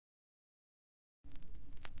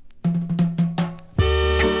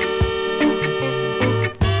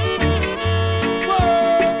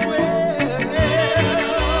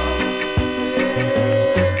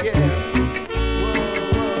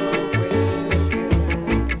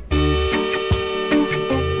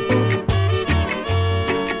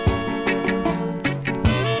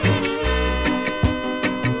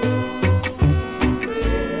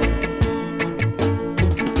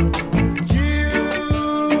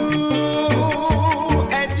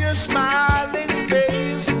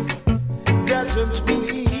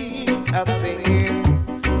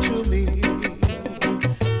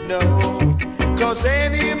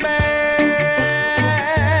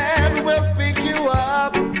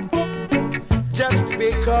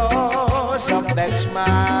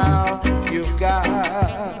smile you've got.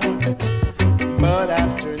 But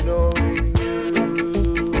after knowing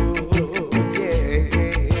you,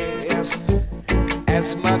 yes,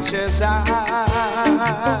 as much as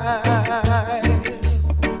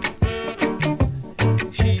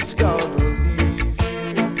he's gonna leave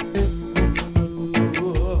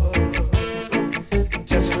you,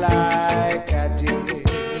 just like I did.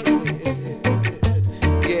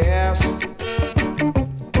 Yes,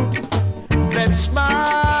 that smile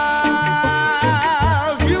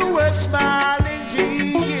you were smiling,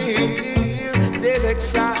 dear, that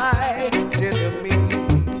excited me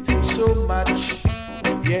so much.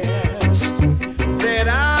 Yes, that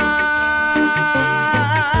I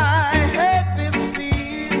had this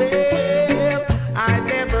feeling I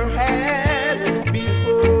never had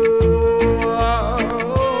before.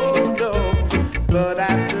 No, but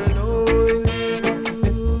after knowing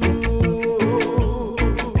you,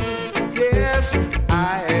 yes, I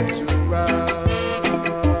had to run.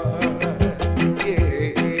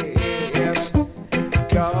 Yes,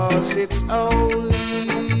 'cause it's only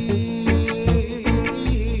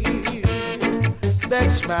that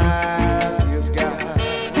smile you've got.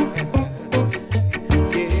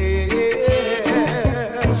 Yes,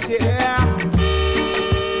 yeah.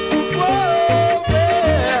 Whoa,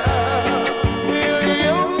 yeah.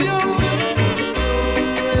 Yeah,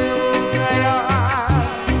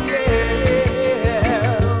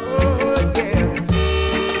 oh, yeah.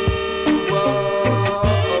 Whoa,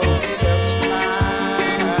 yeah, smile.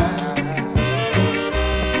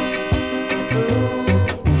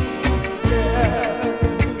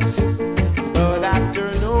 Yes. But after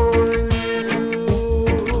knowing you,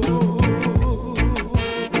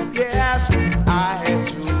 yes, I had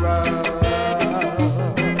to run.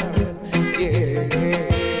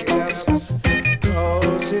 Yes,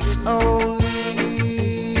 'cause it's only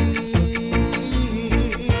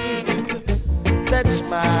that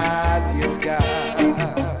smile you've got.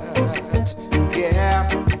 Yeah,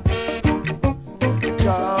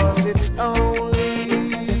 'cause it's only,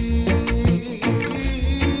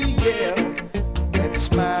 yeah, that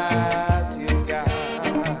smile you've got.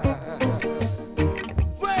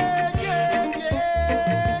 Well, yeah,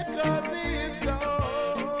 yeah, 'cause it's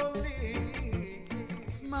only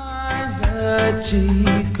Smile, let you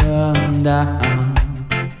come down.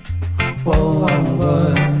 Whoa, whoa,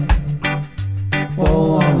 whoa. Whoa,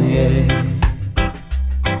 whoa, yeah.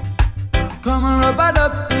 Come and rub it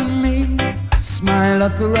up with me. Smile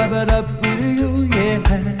up to rub it up with you, yeah.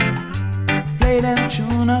 Play them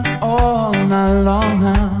tune all night long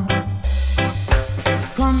now.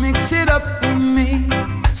 Come mix it up with me.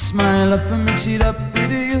 Smile up and mix it up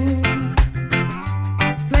with you.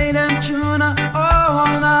 Play them tune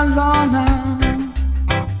all night long now.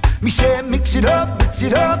 Me say mix it up, mix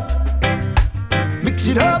it up. Mix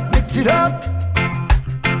it up, mix it up.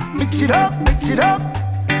 Mix it up, mix it up.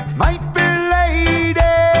 My fair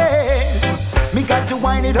lady, me got to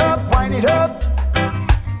wind it up, wind it up.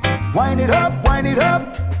 Wind it up, wind it up.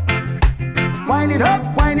 Wind it up,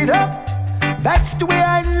 wind it up. That's the way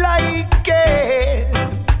I like it.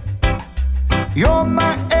 You're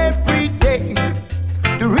my everyday.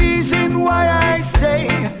 The reason why I say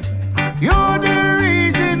you're the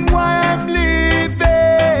reason why I'm living.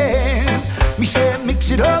 Me say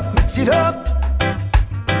mix it up, mix it up.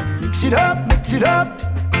 Mix it up, mix it up.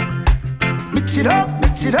 Mix it up,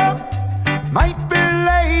 mix it up. My fair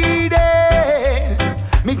lady,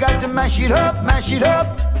 me got to mash it up, mash it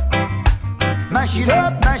up. Mash it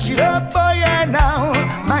up, mash it up, oh yeah now.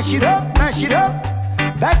 Mash it up, mash it up.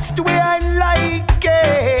 That's the way I like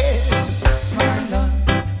it. Smile up,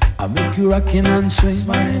 I make you rockin' and swing.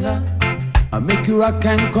 Smile up, I make you rock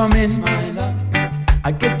and come in. Smile up,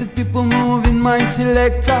 I get the people moving my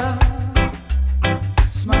selector.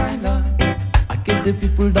 Smile up, I get the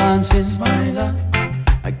people dancing. Smile up,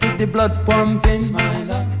 I get the blood pumping.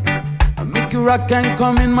 Smile up, I make you rock and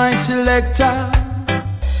come in my selector.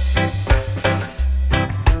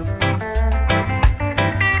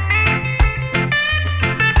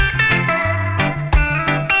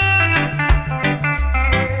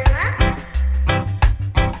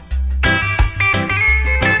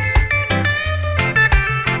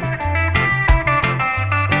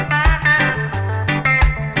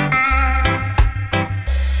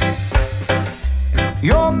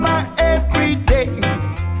 You're my everyday.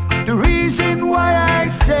 The reason why I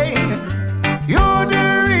say you're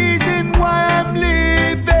the reason why I'm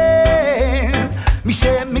living. Me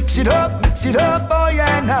say mix it up, oh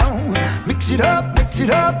yeah now. Mix it up,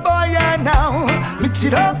 oh yeah now. Mix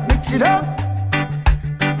it up, mix it up.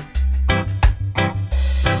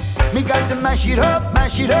 Me Me got to mash it up,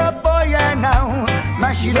 boy, yeah now.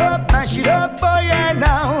 Mash it up, boy, yeah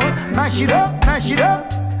now. Mash it up,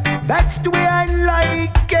 that's the way I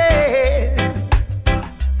like it.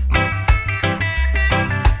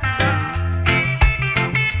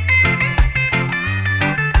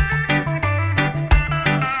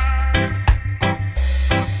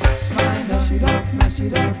 Smile, mash it up, mash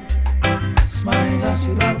it up. Smile, mash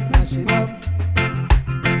it up, mash it up.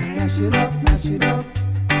 Mash it up, mash it up.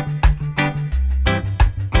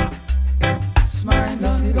 Smile,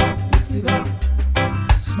 mix it up, mix it up.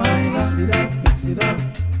 Smile, mix it up, mix it up.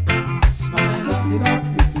 Smile, mix it up,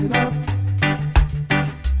 mix it up.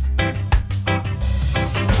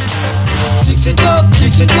 Mix it up,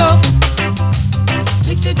 mix it up.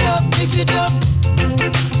 Mix it up, mix it up.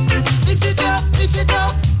 Mix it up, mix it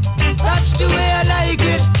up. That's the way I like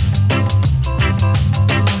it.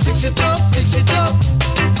 Mix it up, mix it up.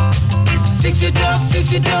 Mix it up,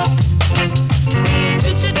 mix it up.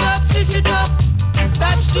 Mix it up, mix it up.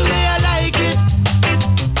 That's the way I like it.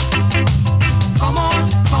 Come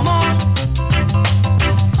on, come on.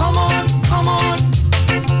 Come on, come on.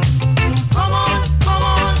 Come on, come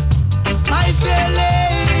on. My fair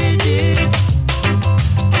lady.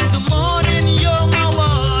 In the morning you're my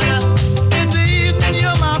water. In the evening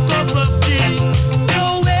you're my cup of tea.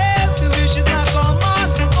 No way the wishes not come on.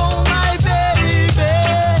 Oh my baby.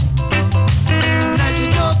 Nice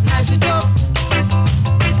it up, nice it up.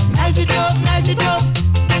 Nice it up, nice it up.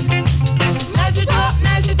 Nice it up,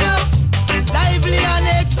 nice it up. Lively and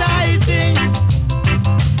exciting.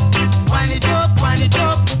 Wind it up, wind it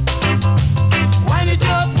up. Wind it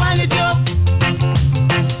up, wind it up.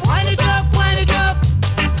 Wind it up, wind it up.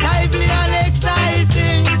 Lively and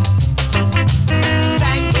exciting.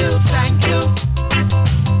 Thank you, thank you.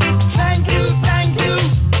 Thank you, thank you.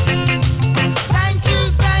 Thank you,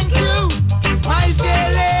 thank you. My fair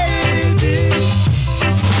lady.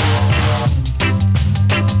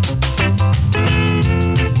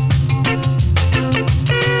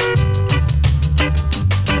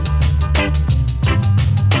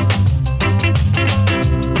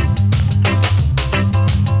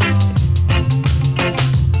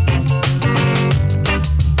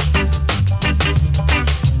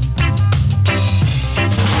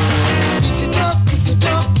 Mix it up, mix it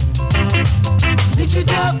up. Mix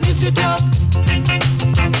it up, mix it up.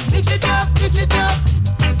 Mix it up, mix it up.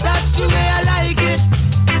 That's the way I like it.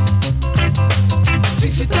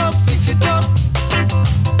 Mix it up, mix it up.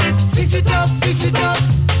 Mix it up, mix it up.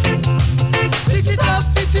 Mix it up,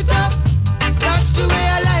 mix it up. That's the way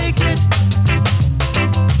I like it.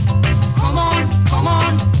 Come on, come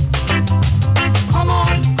on. Come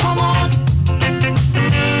on, come on.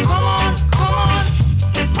 Come on, come on.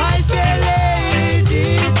 My fair lady.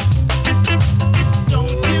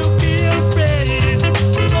 Don't you be afraid.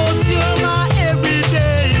 'Cause you're my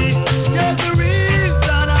everyday. You're the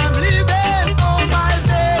reason I'm living. Oh my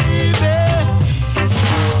baby.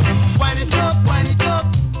 Wind it up, wind it up.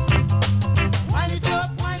 Wind it up,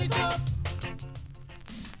 wind it up.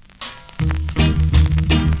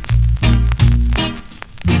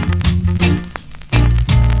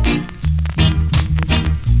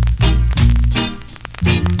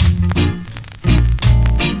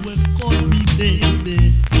 You have caught me, baby.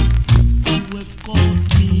 You have caught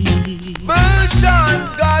me. Versions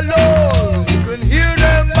got low. You can hear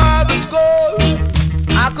them marbles go.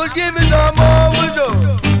 I could give it some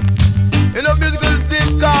overdose. In a musical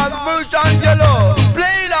disc called Version Yellow.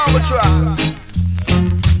 Play it on the track.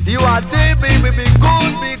 You are saying, baby, be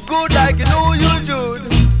good like you know you should.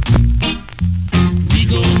 We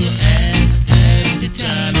gonna have happy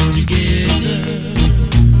times together.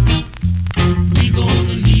 We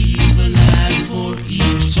gonna live a life for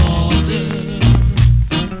each other.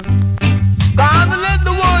 Come and let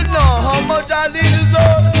the world know how much I need is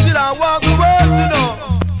love. Still I walk the world, you know.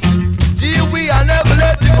 Gee, I never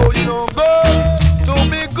let you go, you know, girl. So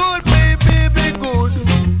be good, baby, be good.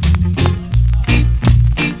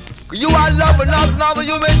 You are loving, not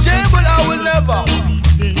you may change, but I will never.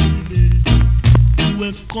 Baby, you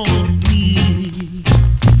have caught me,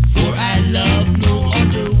 for I love no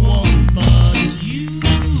other one but you.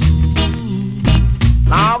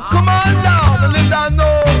 Now come on down and let I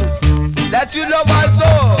know that you love my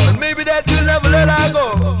soul, and maybe that you never let her go.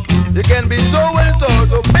 You can be so and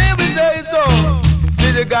so baby say so.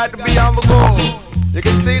 See you got to be on the go. You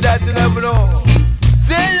can see that you never know.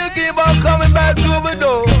 Say you keep on coming back to me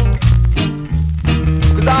though.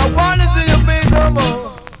 'Cause I wanna see your face no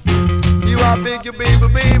more. You are big, you baby.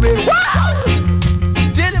 Wow!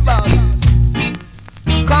 Tell about it.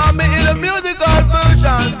 Call me in a musical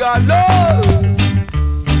version, got love.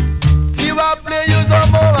 You are I play you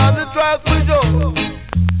some more on the track with you.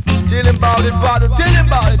 Tell him about it, brother, tell him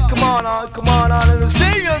about it. Come on, and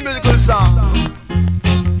sing your musical song.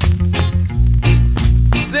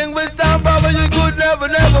 Sing with some brother, you could never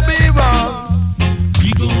be wrong.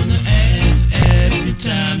 We gonna have happy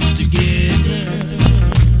times together.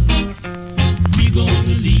 We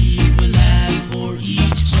gonna live a life for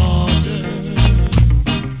each other.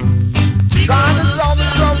 We gonna sound the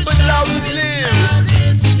trumpet loud and clear.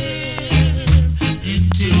 And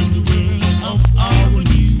tell the world of our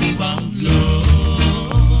newfound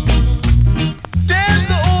love. Tell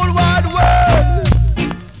the whole wide world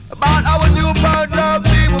about our newfound love,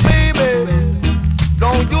 baby.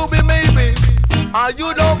 Don't you be maybe, and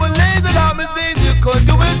you don't believe that I'm a danger, 'cause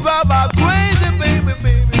you will drive me crazy,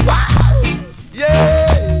 baby. Wow,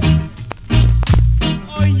 yeah.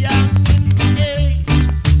 Oh yeah,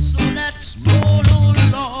 so let's roll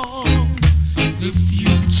along. The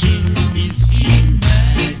future is in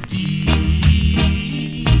my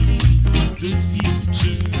deed. The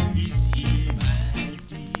future is in my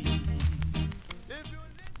deed.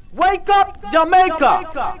 Wake up, Jamaica!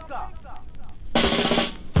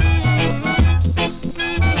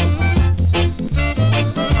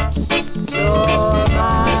 You're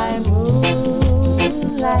my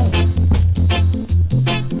moonlight,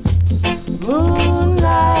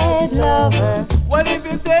 moonlight lover. What if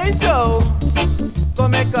you say so? Go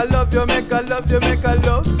make a love you, make a love you, make a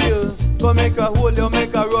love you. Go make a hold you,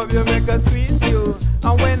 make a rub you, make a squeeze you.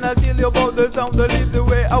 And when I tell you about the sound, the little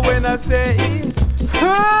way, and when I say,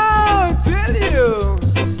 tell you,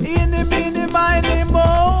 in the mini, miny,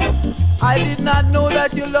 mo. I did not know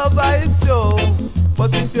that you love I so.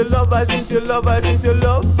 But since you love I, since you love I, since you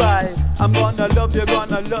love I, I'm gonna love you,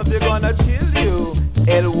 gonna love you, gonna chill you.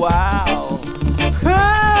 El wow.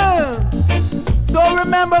 So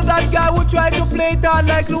remember that guy who tried to play it hard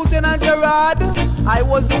like Lieutenant Gerard? I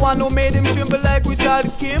was the one who made him tremble like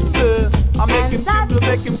Richard Kimball. I make him tremble,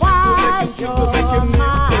 make him tremble, make him tremble, make him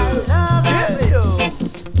nibble. Tell you,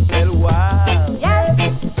 El wow. Yes,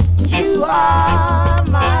 you are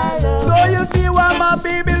my love. So you see why my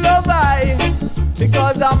baby love I?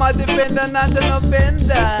 Because I'm a defender, not an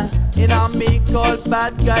offender. In a me called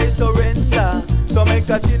bad guy surrender. So make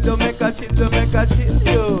a chill you, make a chill you, make a chill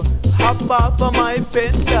you. Hop off of my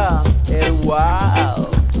fender. Hey, wow.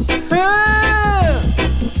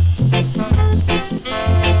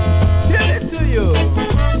 Tell it to you.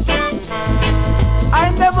 I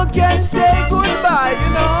never can say goodbye, you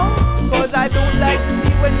know. 'Cause I don't like to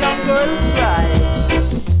see when young girls cry.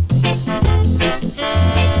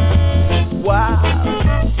 Wow.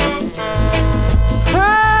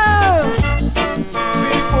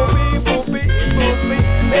 People, baby.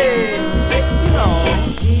 You know.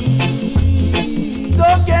 So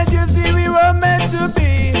can't you see we were meant to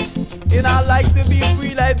be? And I like to be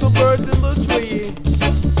free like the birds in the tree.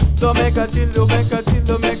 So make a chill you, make a chill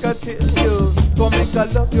you, make a chill you. Go make a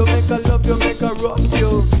love you, make a love you, make a rock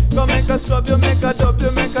you. Go make a scrub you, make a dub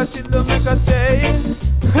you, make a chill you, make a say.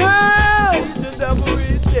 Hey, you should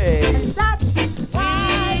every day. That's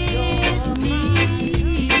why you're me.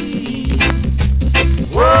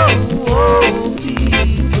 Whoa, Oh,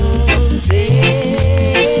 people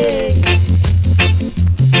say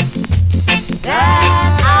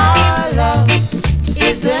that our love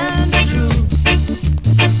isn't true,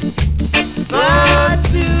 but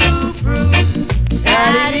to prove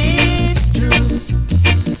that it's true,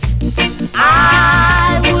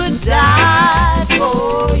 I would die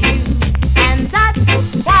for you, and that's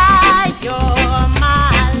why you're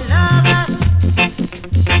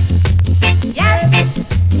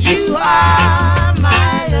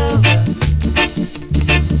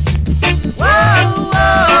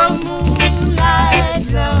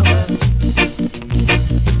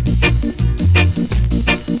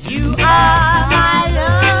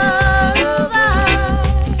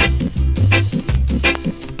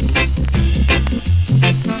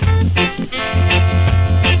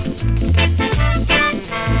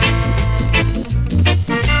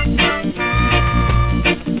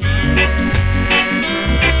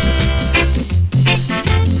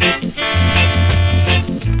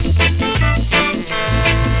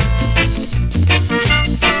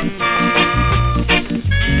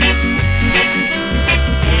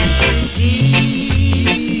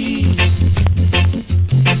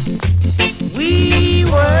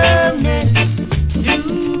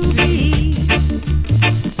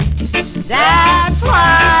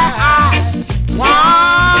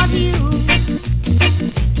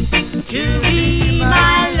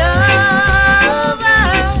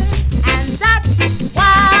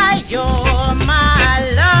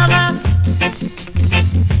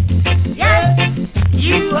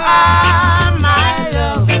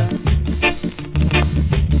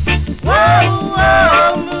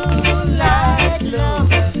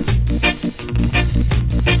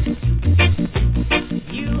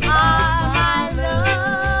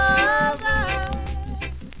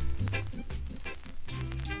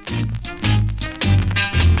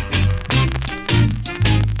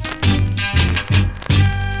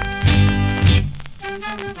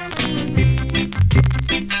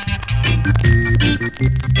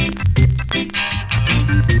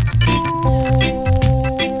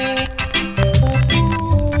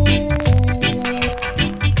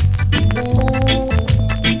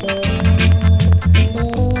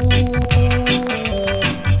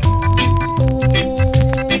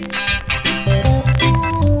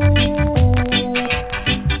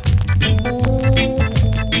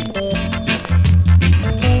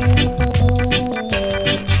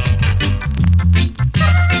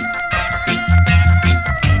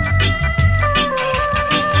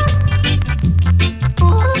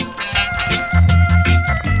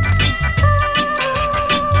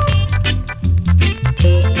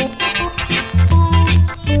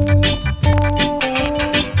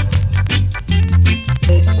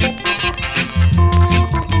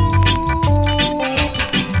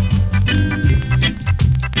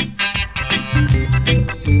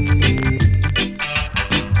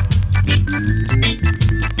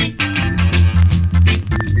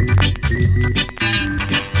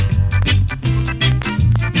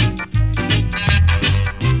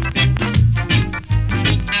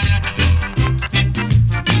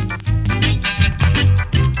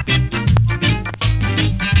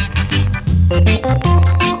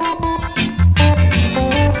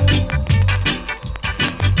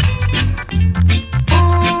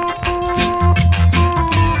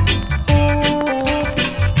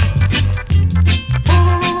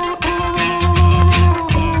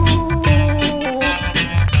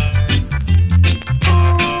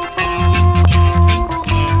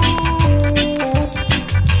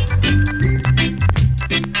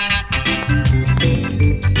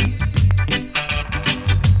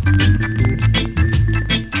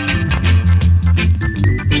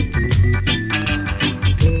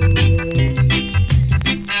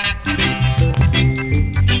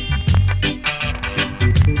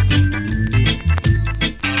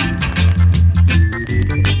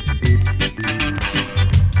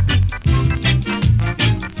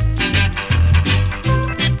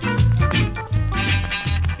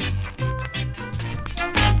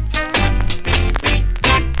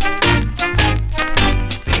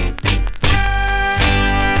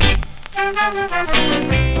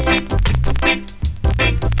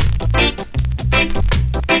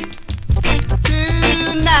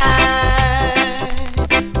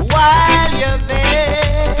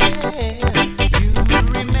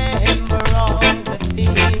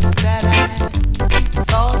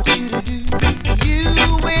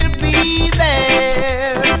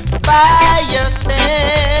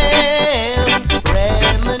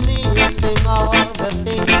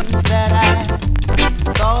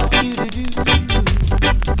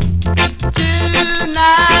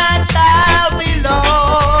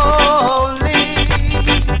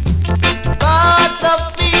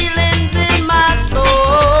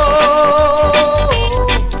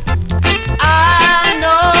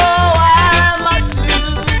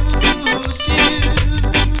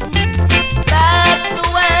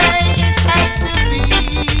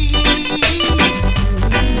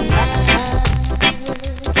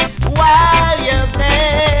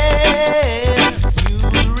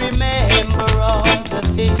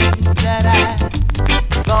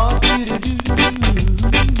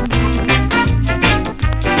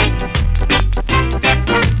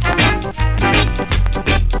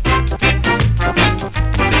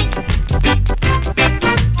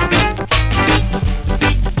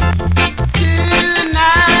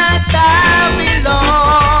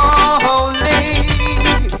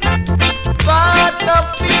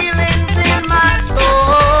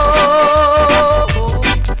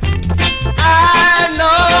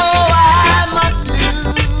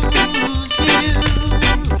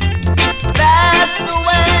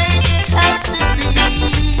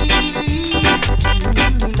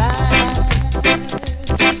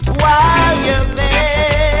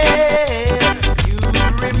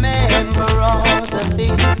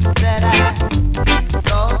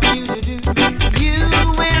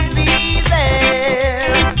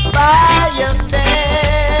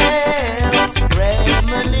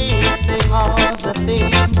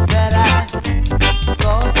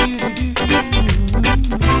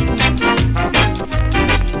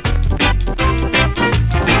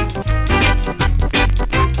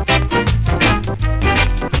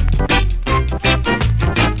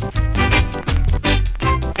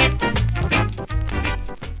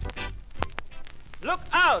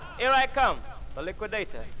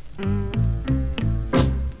Liquidator.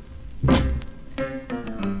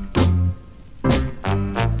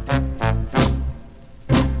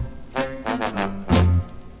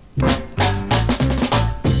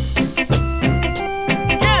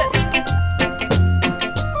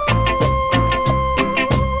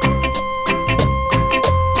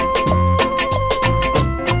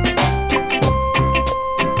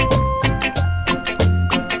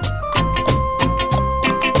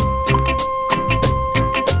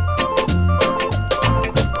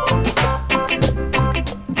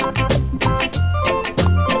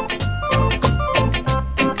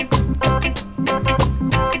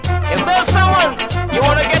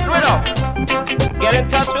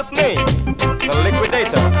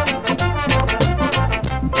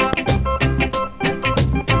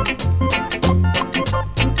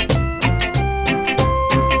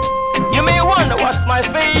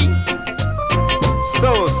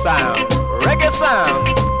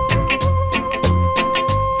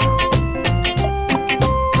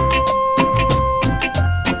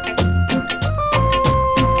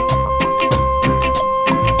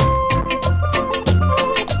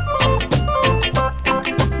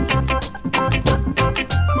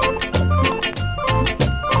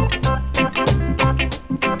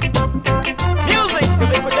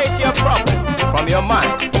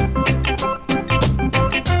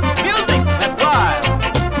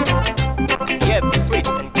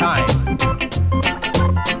 Sweet.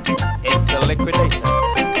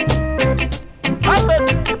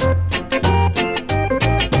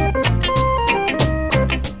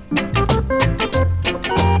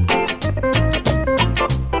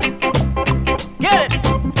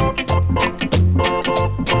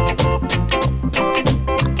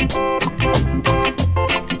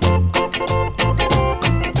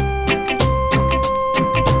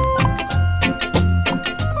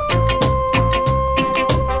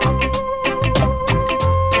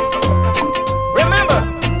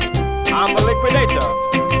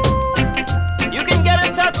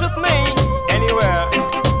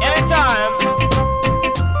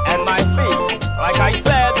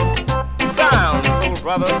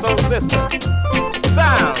 brother, soul sister.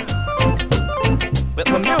 Sounds with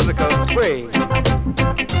the musical spree.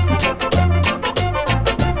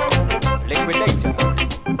 Liquidator.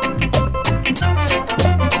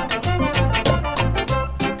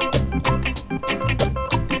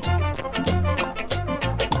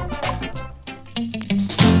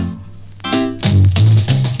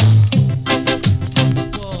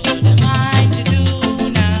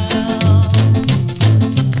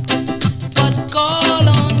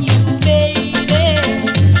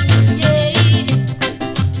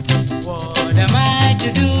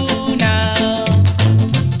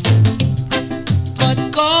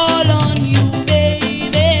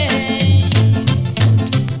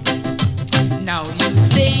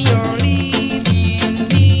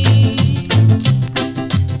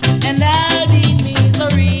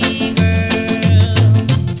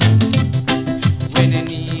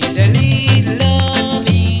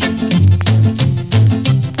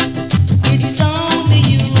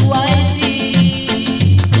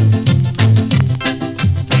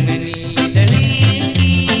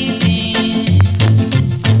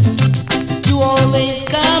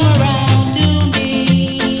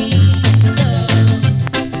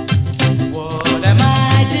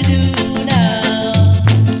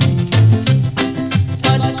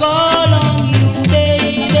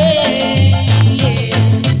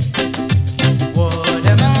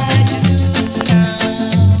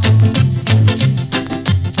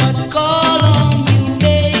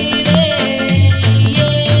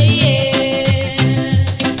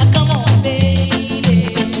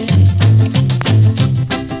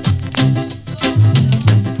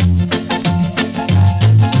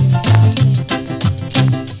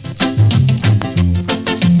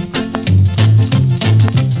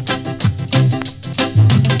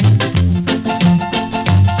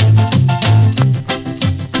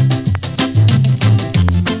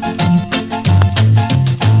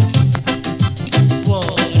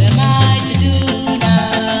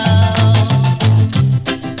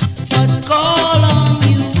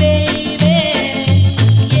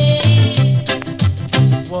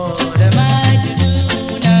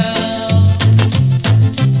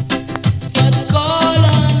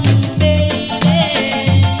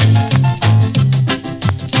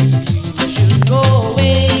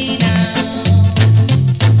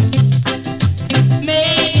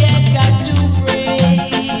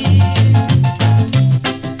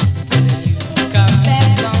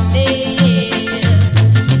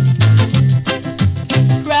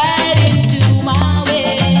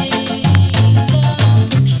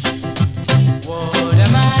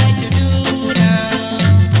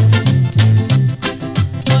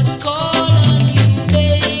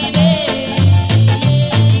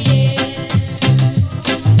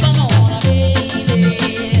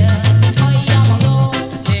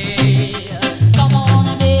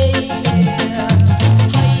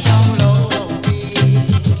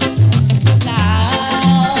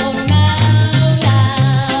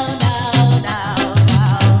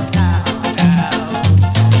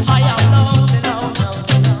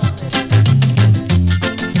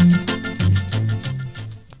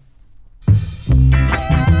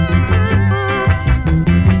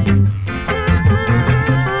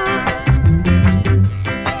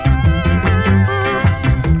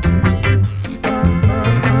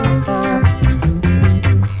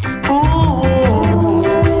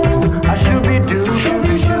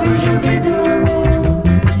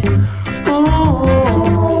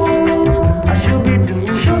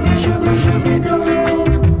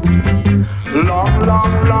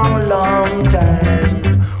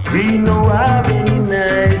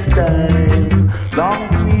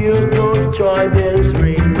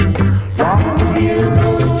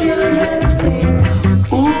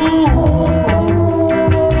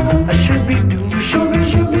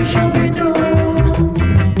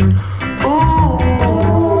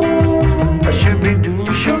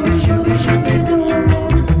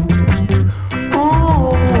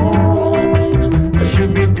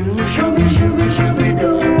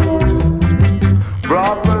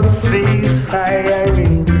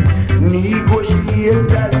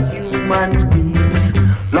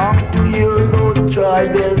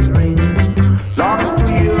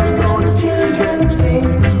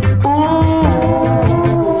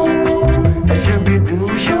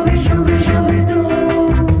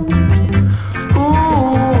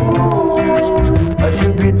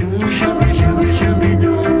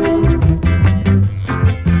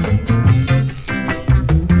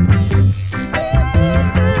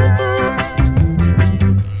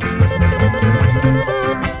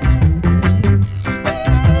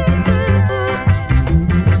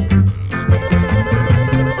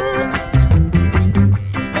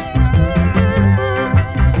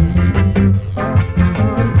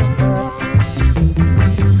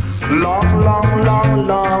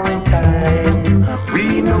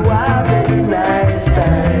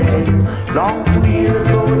 hear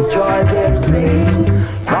those joy bells ring.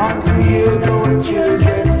 Long to hear those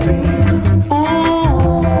children sing.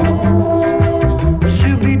 Ooh,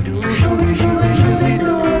 shooby-doo,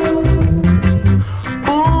 shooby-shooby-shooby-doo.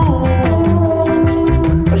 Ooh,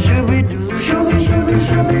 shooby-doo,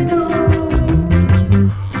 shooby-shooby-shooby-doo.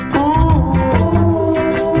 Ooh,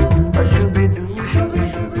 shooby-doo,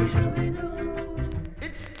 shooby-shooby-shooby-doo.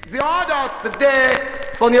 It's the order of the day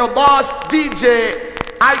from your boss DJ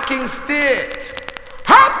Skankin State.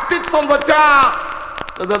 Hopped it from the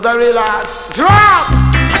top to the very last drop.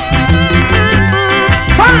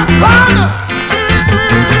 Fire corner.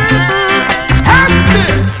 Hopped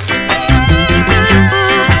it.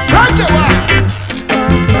 Rock your wax.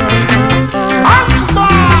 On the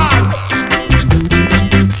ball.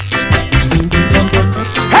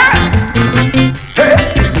 Hey. Hey.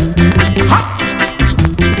 Hop.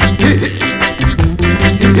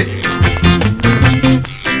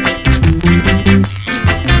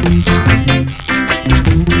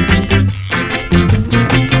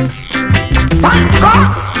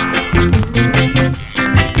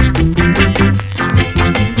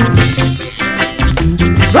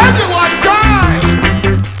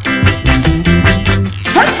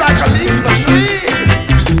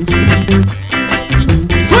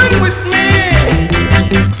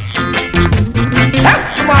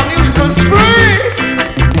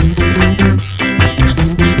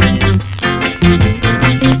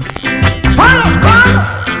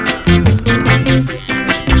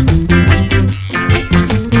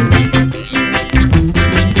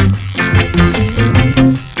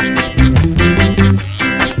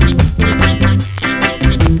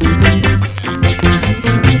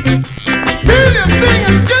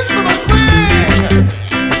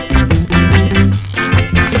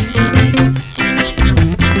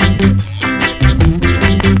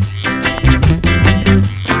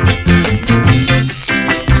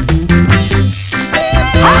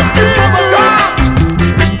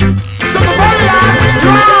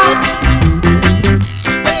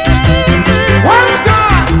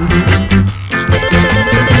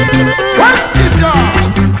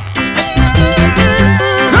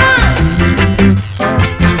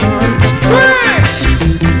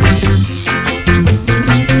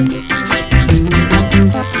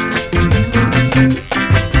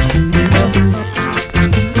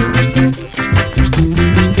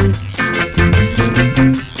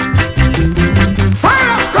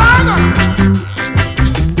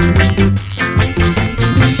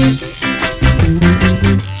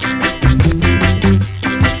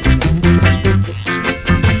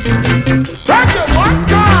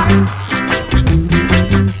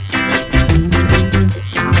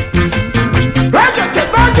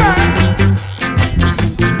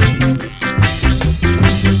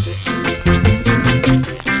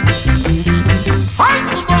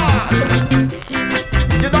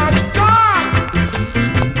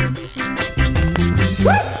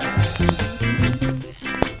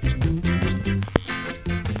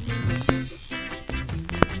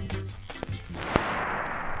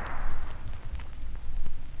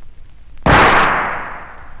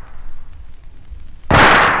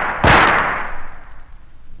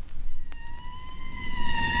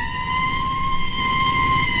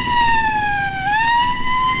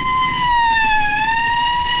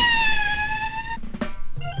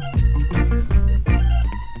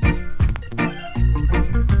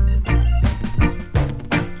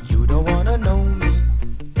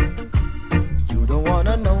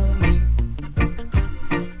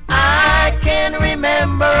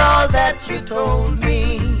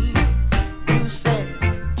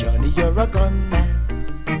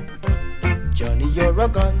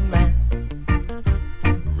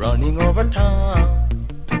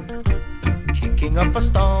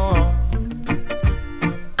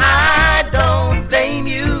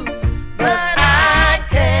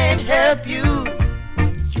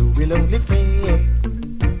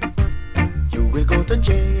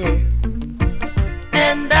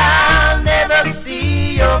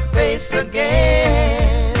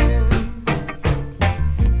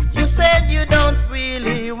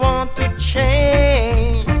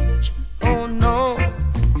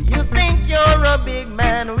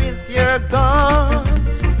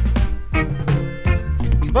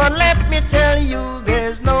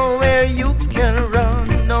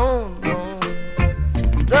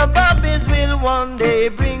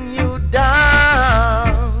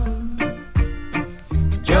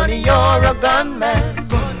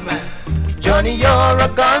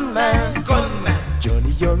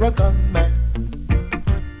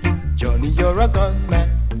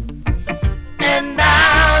 And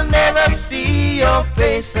I'll never see your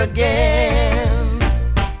face again.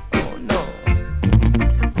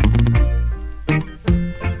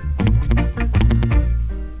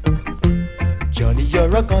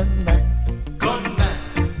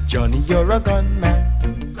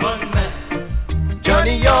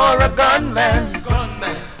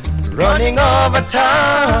 running over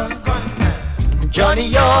town. Johnny,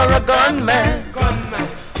 you're a gunman,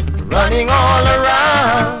 running all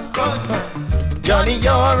around. Johnny,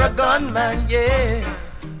 you're a gunman, yeah,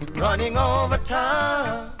 running over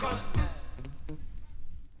town.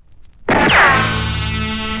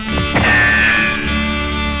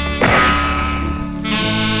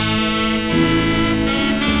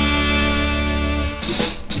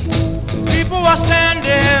 People were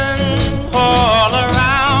standing all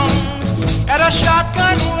around at a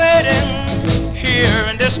shotgun wedding here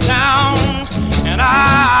in this town, and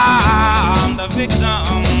I'm the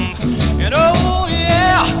victim, and oh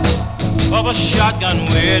yeah, of a shotgun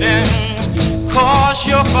wedding. 'Cause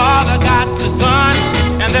your father got the gun,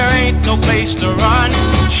 and there ain't no place to run.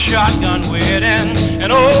 Shotgun wedding,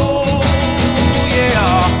 and oh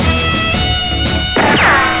yeah.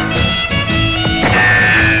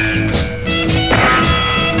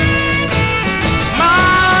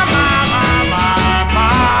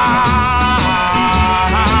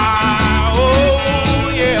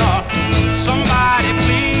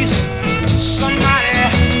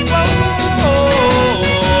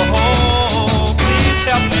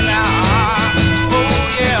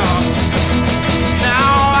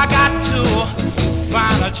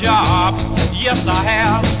 Yes, I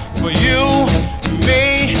have. For you,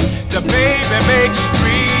 me, the baby makes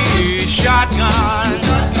three. Shotgun,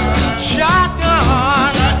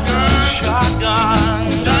 shotgun,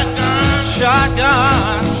 shotgun,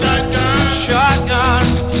 shotgun, shotgun,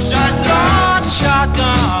 shotgun,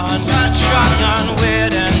 shotgun, shotgun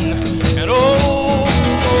wedding. And oh,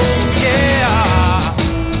 yeah.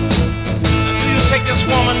 Do you take this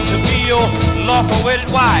woman to be your lawful wedded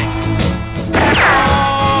wife?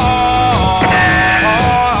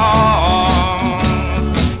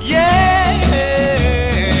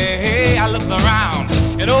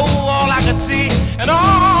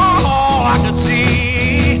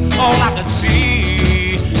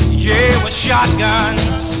 Shotgun,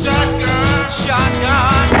 shotgun,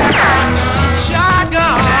 shotgun,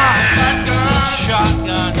 shotgun,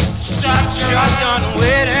 shotgun, shotgun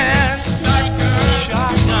wedding,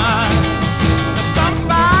 shotgun. Some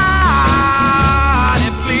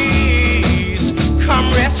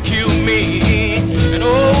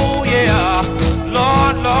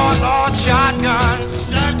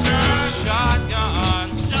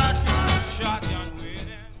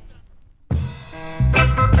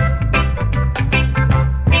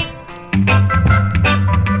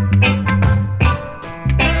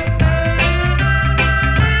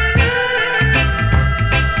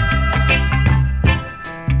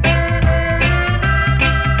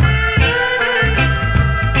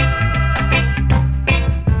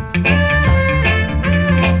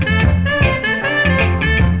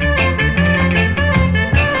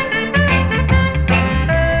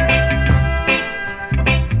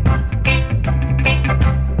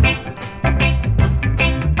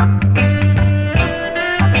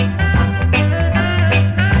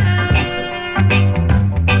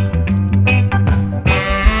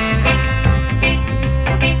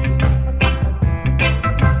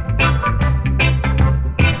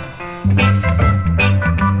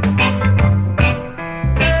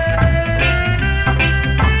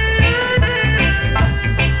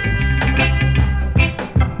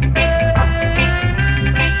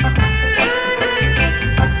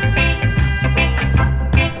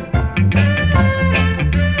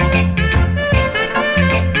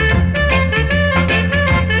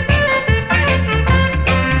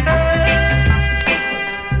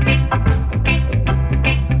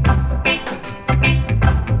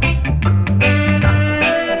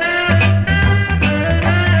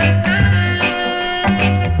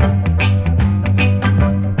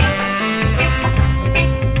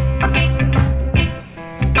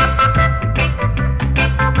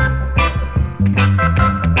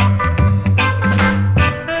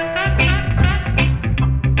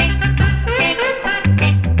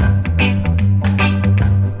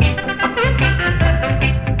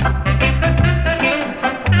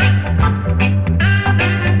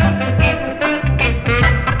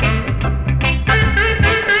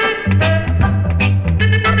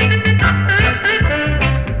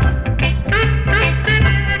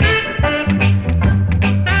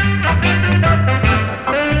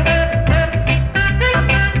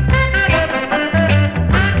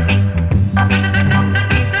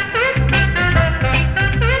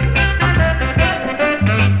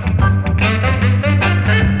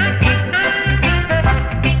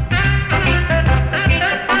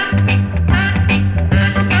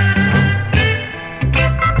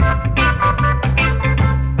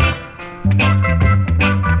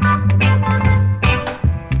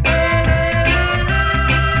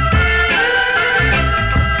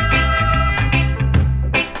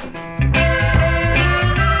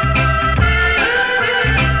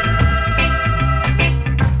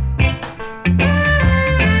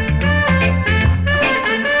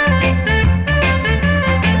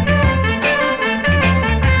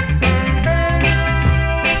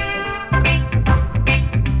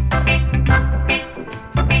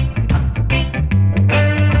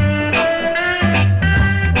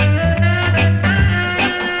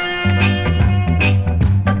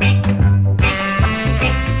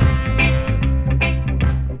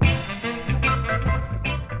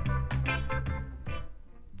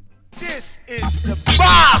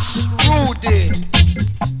Boss Rudy.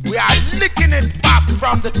 We are licking it back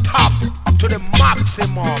from the top to the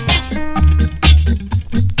maximum.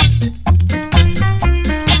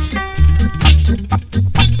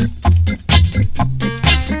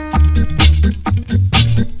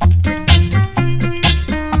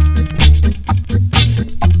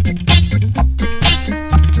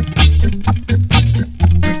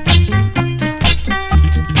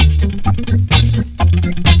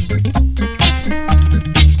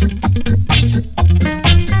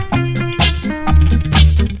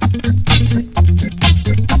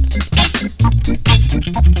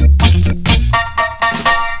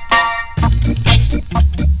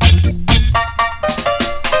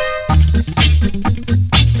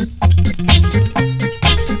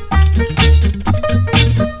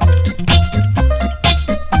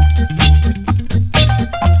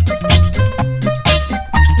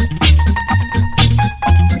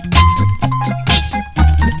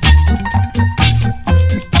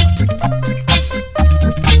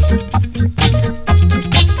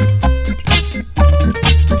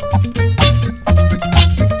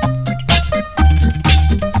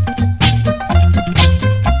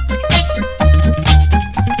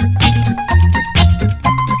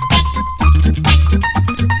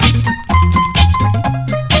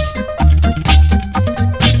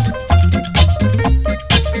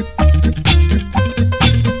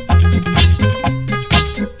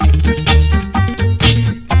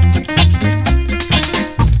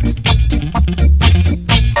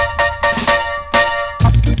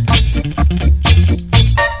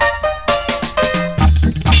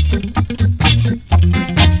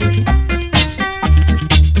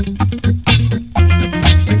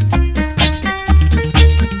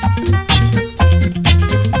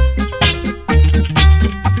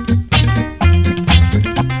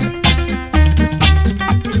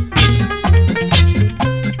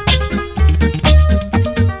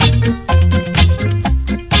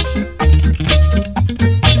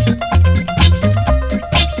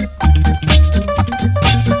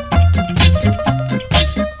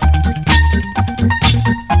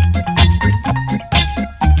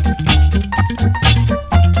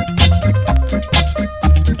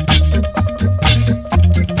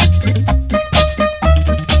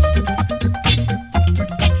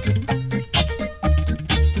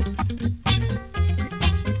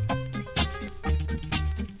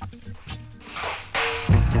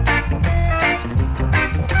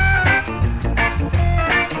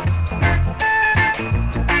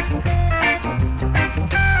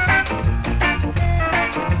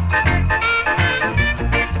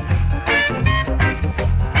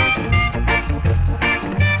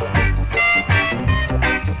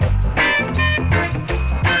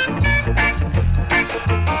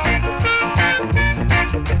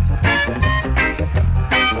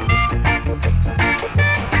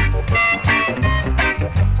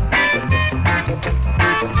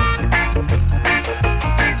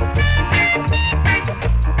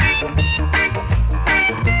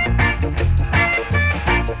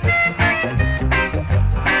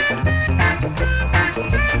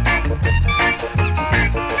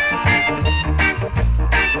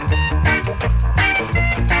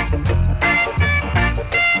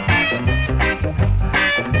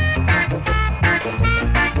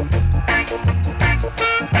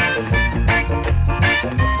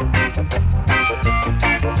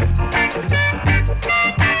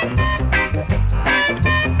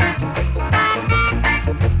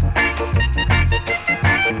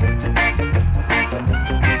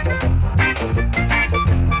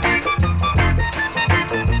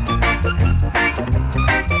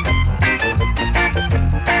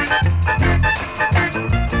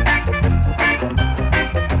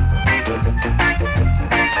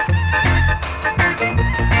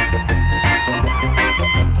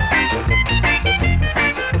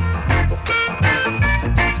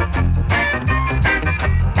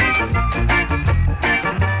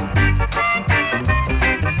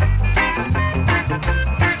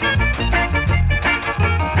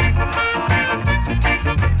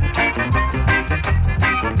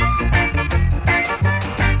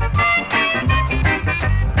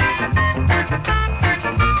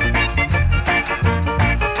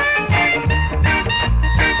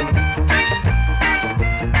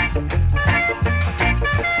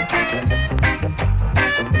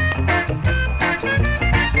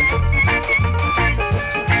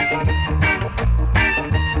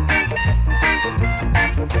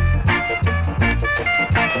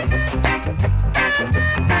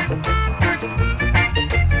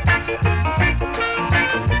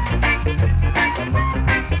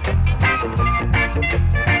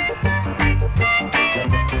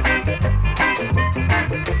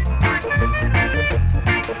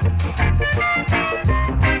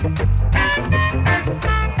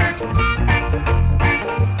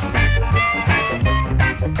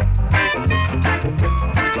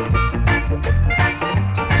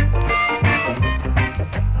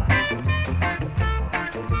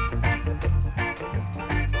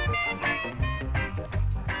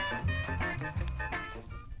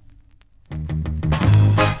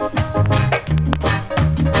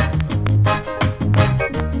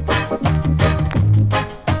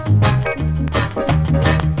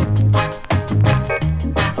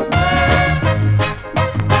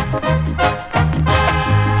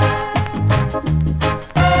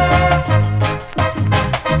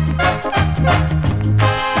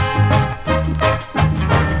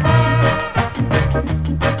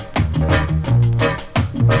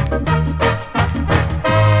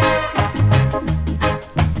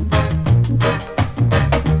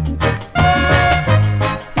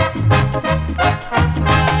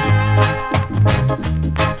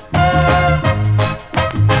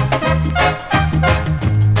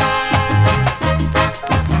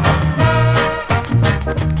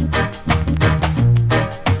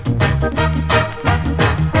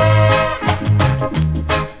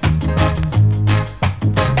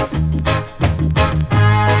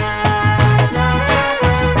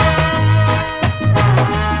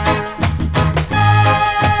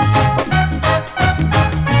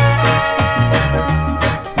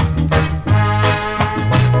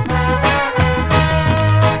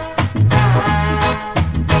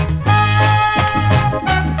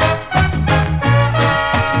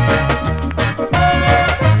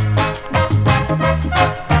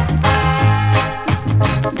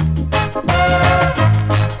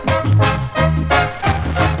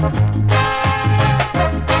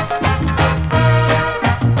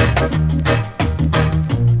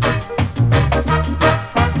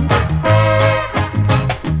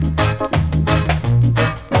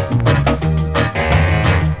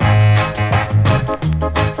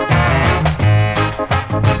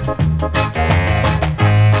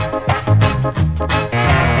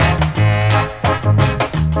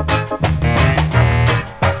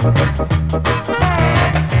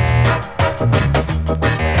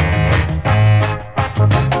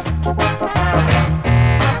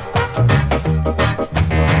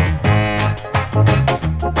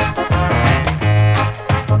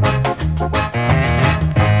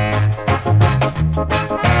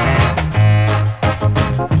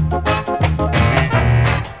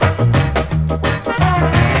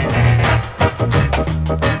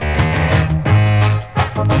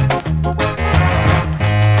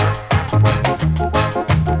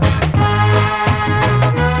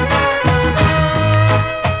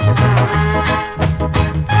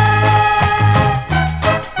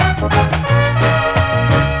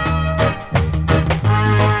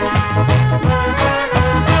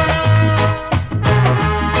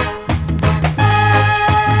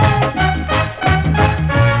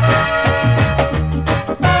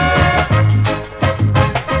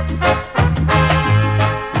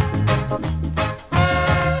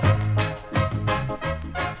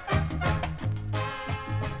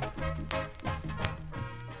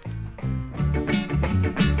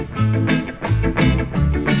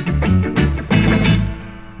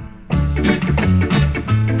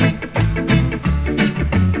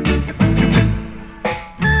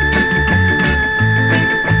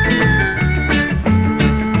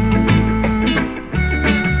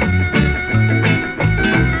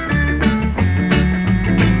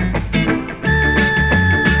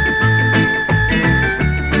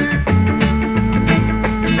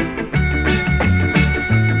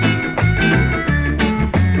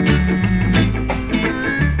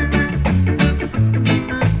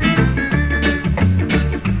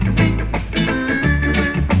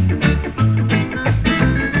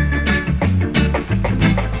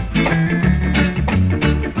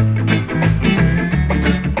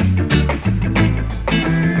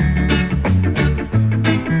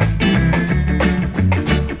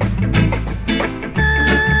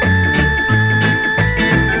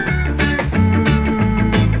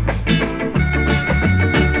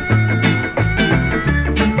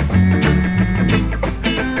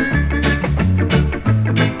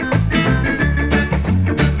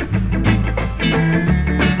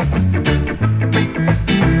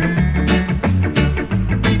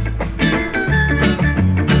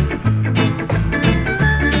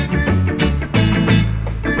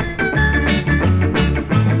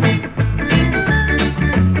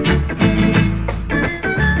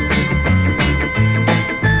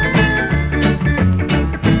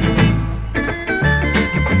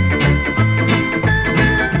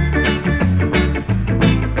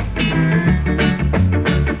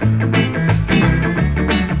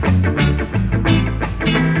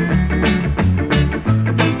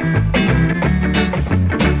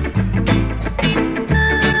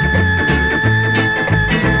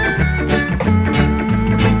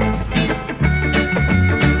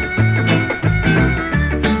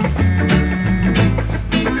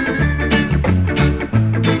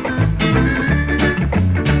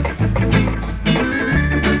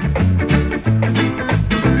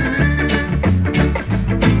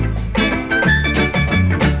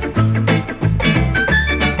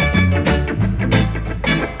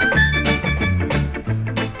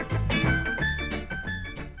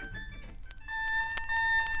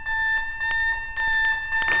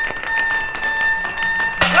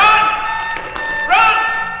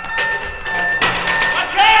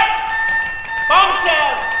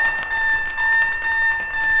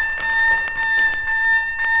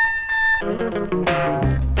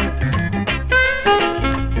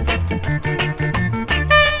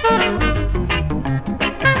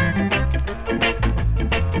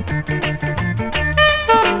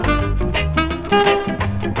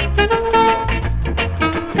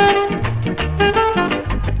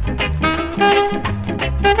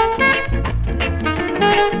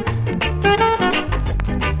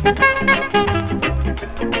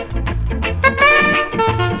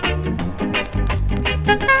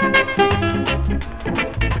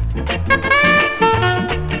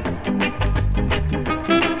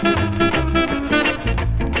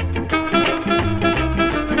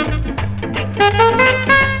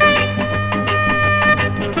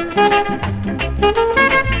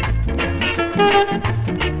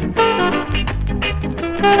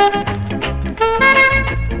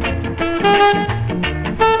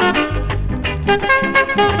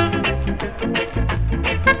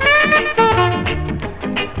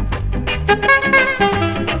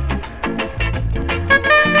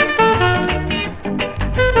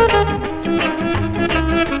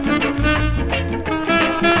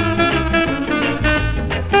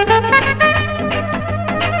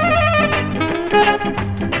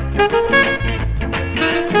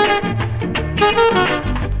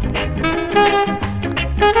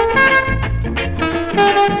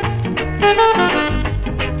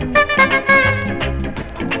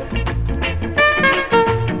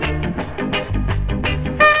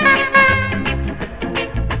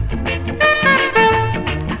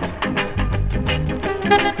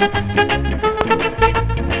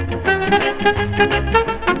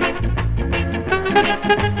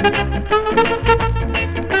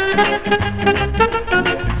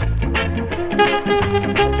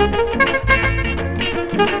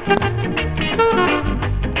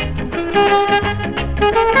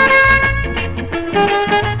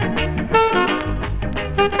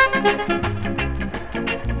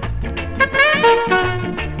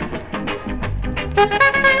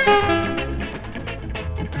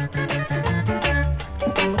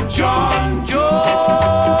 John Jones,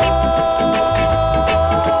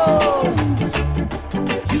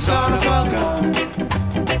 you son of a gun.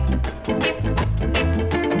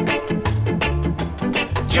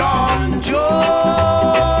 John Jones,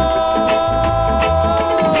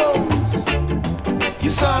 you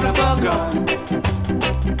son of a gun.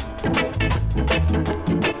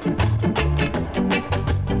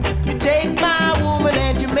 You take my woman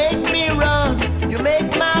and you make me run. You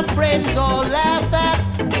make my friends all laugh at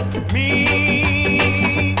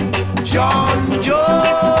me. John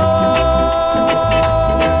Jones,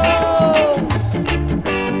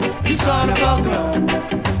 you son of a gun.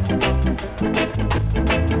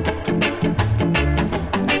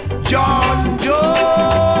 John Jones,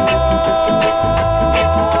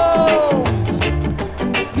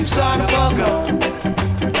 you son of a gun.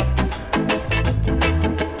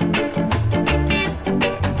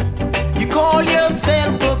 You call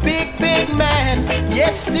yourself a big, big man,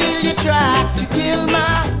 yet still you try to kill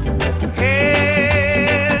my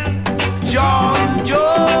head. John Jones,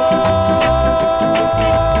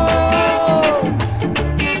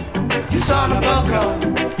 you son of a gun.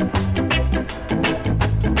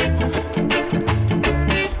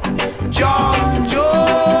 John Jones,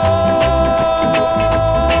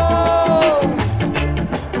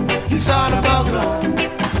 you son of a gun.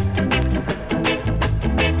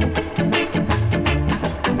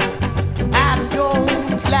 I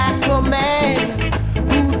don't like a man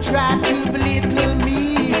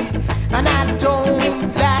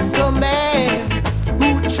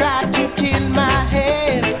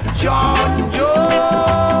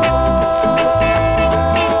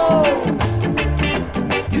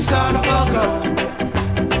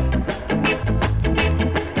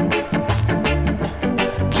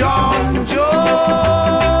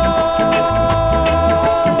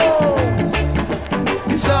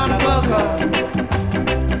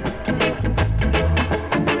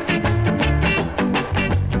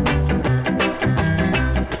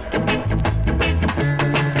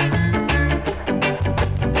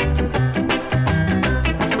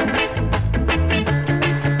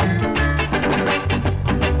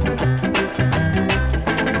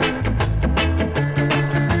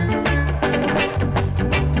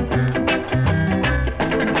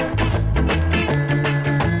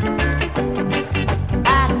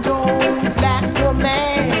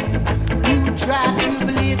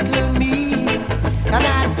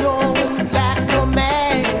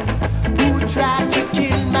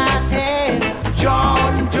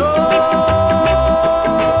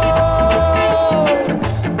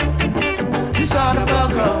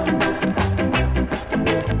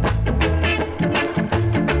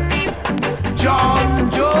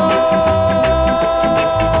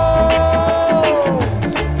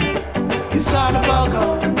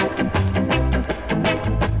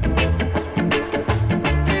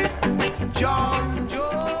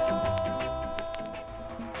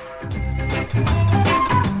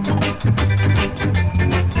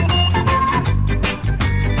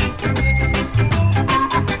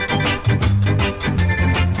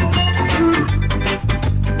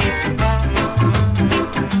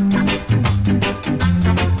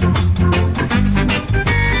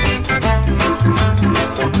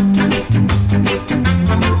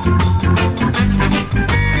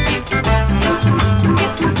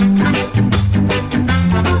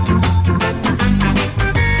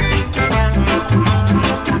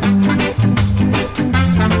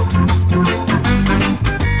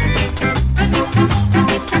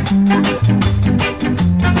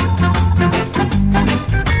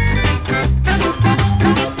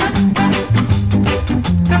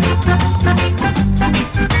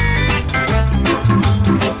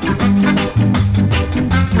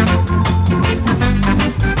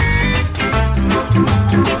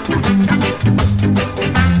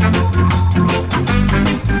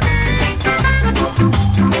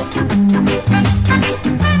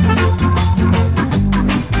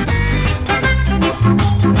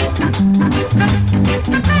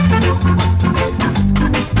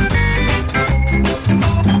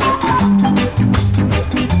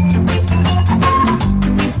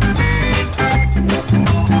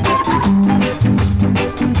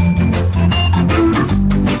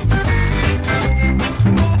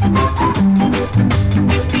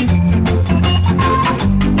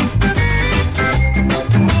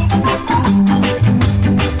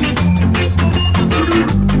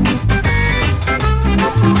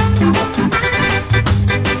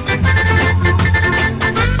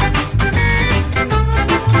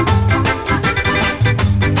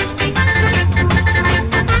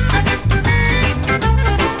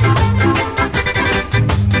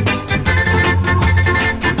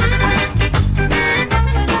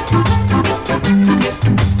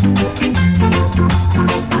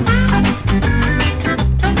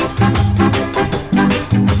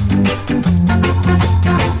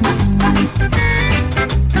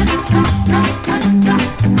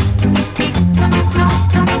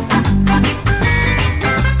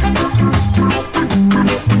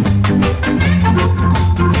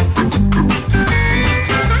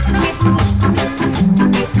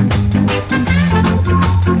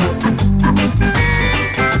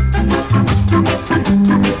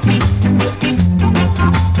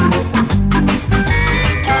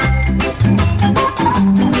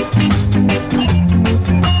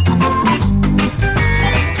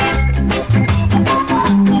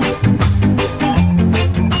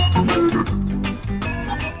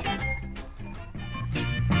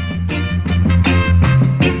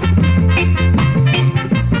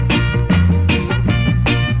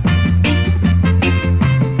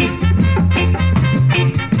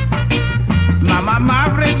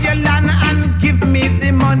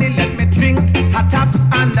money, let me drink hot taps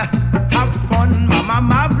and have fun. Mama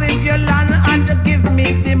Margaret Yolanda, and give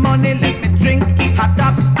me the money, let me drink hot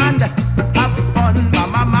taps and have fun.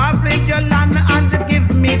 Mama Margaret Yolanda, and give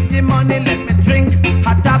me the money, let me drink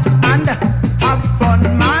hot taps and have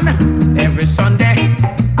fun, man. Every Sunday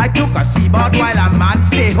I took a seaboard while a man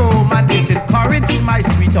stay home, and this encouraged my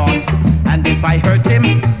sweetheart. And if I hurt him,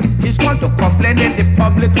 he's going to complain that the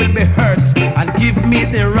public will be hurt and give me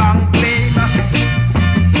the wrong blame.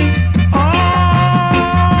 Alright,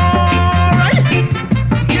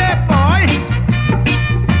 yeah boy.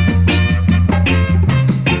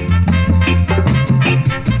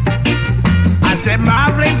 I said,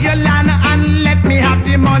 Margaret Yolanda, and let me have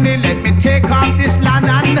the money, let me take off this land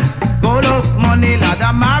and go look money, Lord.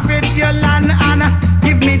 Margaret Yolanda, and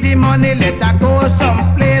give me the money, let her go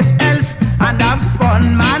someplace else and have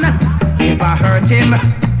fun, man. If I hurt him,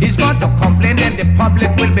 he's going to complain, then the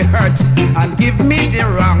public will be hurt and give me the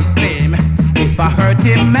wrong blame. If I hurt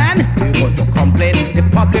him, man, he's going to complain, the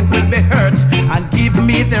public will be hurt and give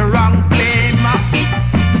me the wrong blame.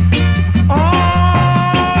 Alright.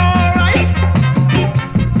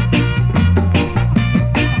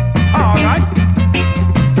 Alright.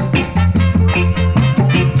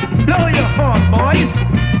 Blow your horn, boys.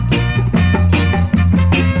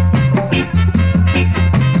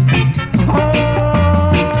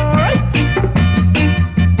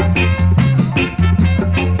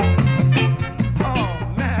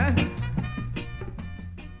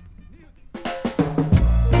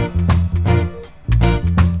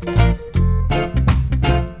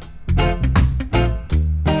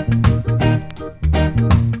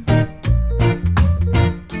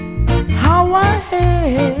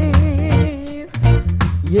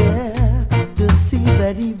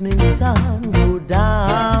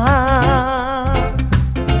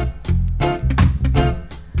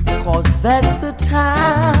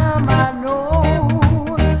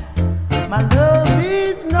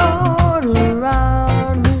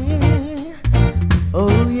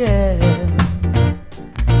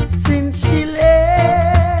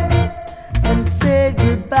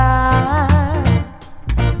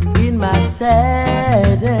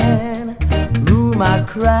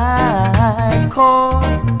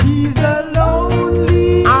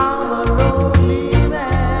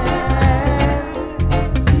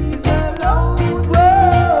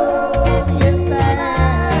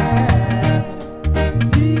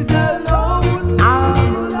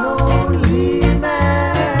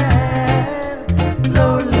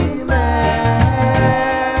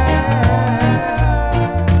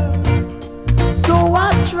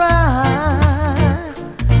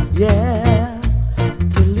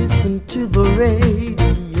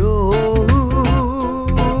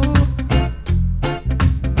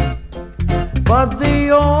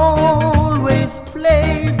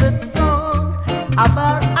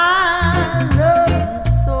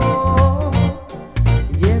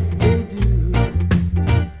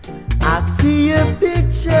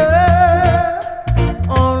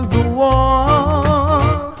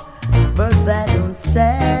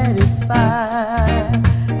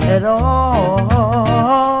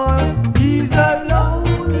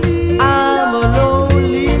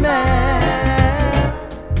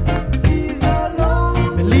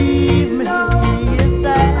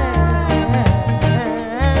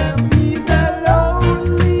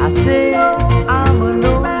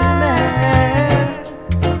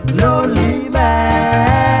 Lonely man,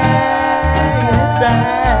 yes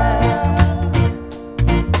I